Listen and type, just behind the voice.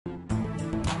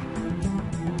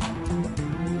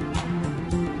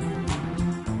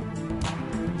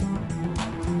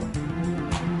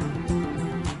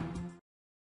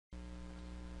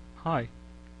Hi,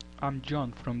 I'm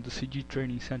John from the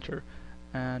CgTrainingCenter,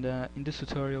 and in this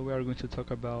tutorial we are going to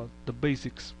talk about the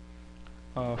basics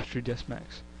of 3ds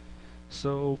Max.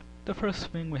 So the first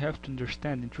thing we have to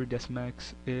understand in 3ds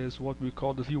Max is what we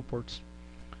call the viewports.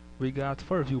 We got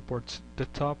 4 viewports: the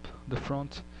top, the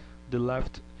front, the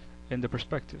left, and the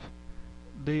perspective.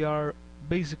 They are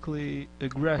basically a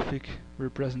graphic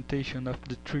representation of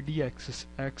the 3D axis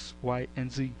X, Y,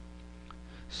 and Z.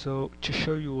 So to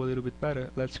show you a little bit better,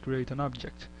 let's create an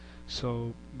object.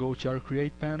 So go to our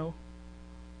create panel,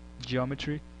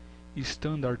 geometry,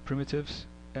 standard primitives,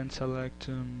 and select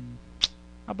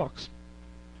a box.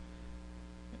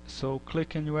 So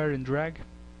click anywhere and drag,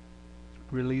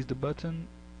 release the button,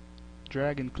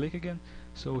 drag and click again.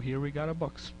 So here we got a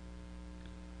box.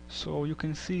 So you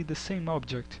can see the same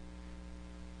object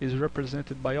is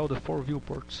represented by all the 4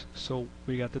 viewports. So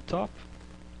we got the top,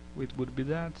 it would be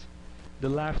that, the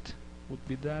left would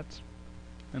be that,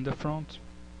 and the front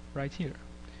right here.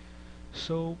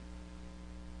 So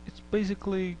it's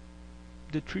basically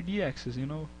the 3D axis, you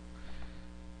know.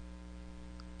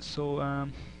 So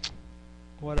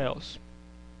what else?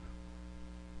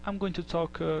 I'm going to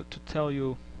talk to tell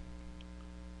you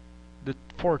the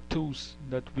 4 tools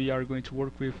that we are going to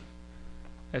work with.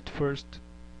 At first,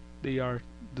 they are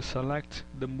the select,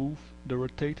 the move, the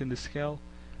rotate, and the scale.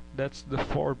 That's the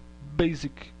 4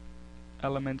 basic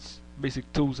elements,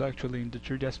 basic tools actually in the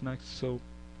 3ds Max. So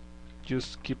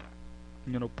just keep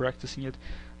practicing it.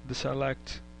 The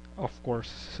select, of course,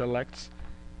 selects.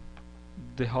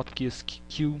 The hotkey is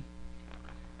Q.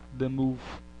 The move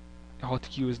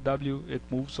hotkey is W. It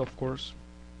moves, of course.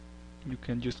 You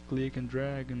can just click and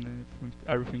drag and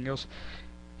everything else.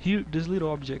 Here, this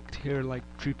little object here, like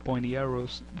 3 pointy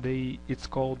arrows, it's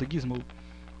called the Gizmo.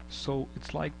 So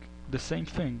it's like the same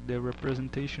thing, the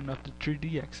representation of the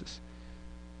 3D axis.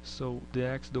 So the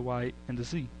X, the Y, and the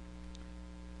Z.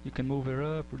 You can move it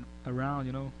up or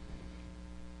around,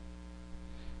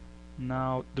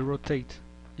 Now the rotate,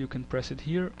 you can press it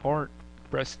here or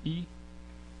press E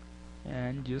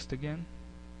and just again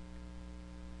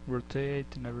rotate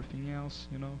and everything else,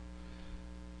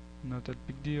 not that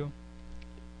big deal.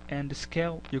 And the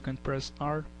scale, you can press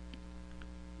R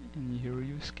and here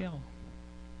you scale.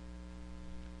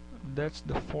 That's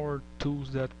the 4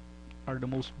 tools that are the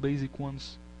most basic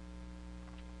ones.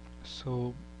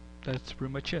 So that's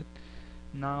pretty much it.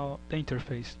 Now the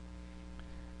interface.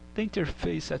 The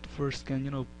interface at first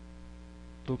can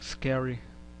look scary.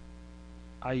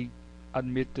 I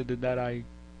admitted that I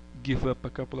give up a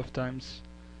couple of times.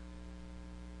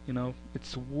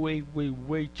 It's way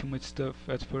too much stuff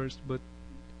at first, but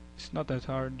it's not that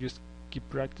hard. Just keep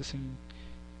practicing,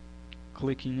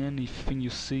 clicking anything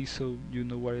you see so you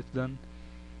know what it's done.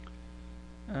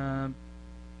 The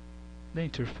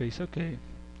interface, okay.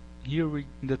 Here in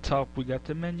the top we got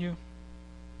the menu,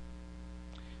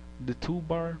 the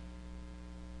toolbar,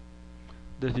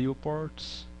 the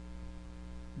viewports,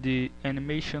 the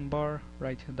animation bar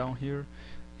right down here.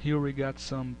 Here we got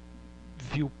some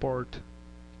viewport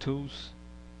tools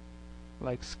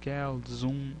like scale,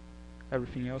 zoom,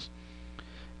 everything else.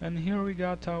 And here we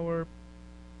got our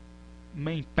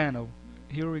main panel.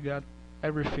 Here we got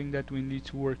everything that we need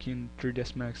to work in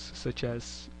 3ds Max, such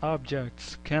as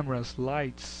objects, cameras,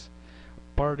 lights,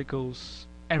 particles,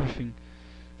 everything.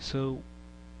 So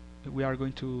we are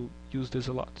going to use this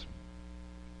a lot.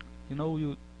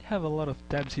 You have a lot of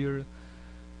tabs here,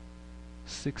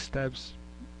 6 tabs.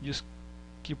 Just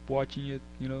keep watching it,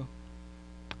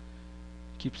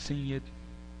 keep seeing it.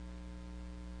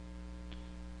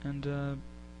 And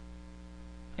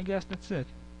I guess that's it.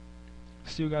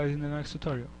 See you guys in the next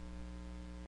tutorial.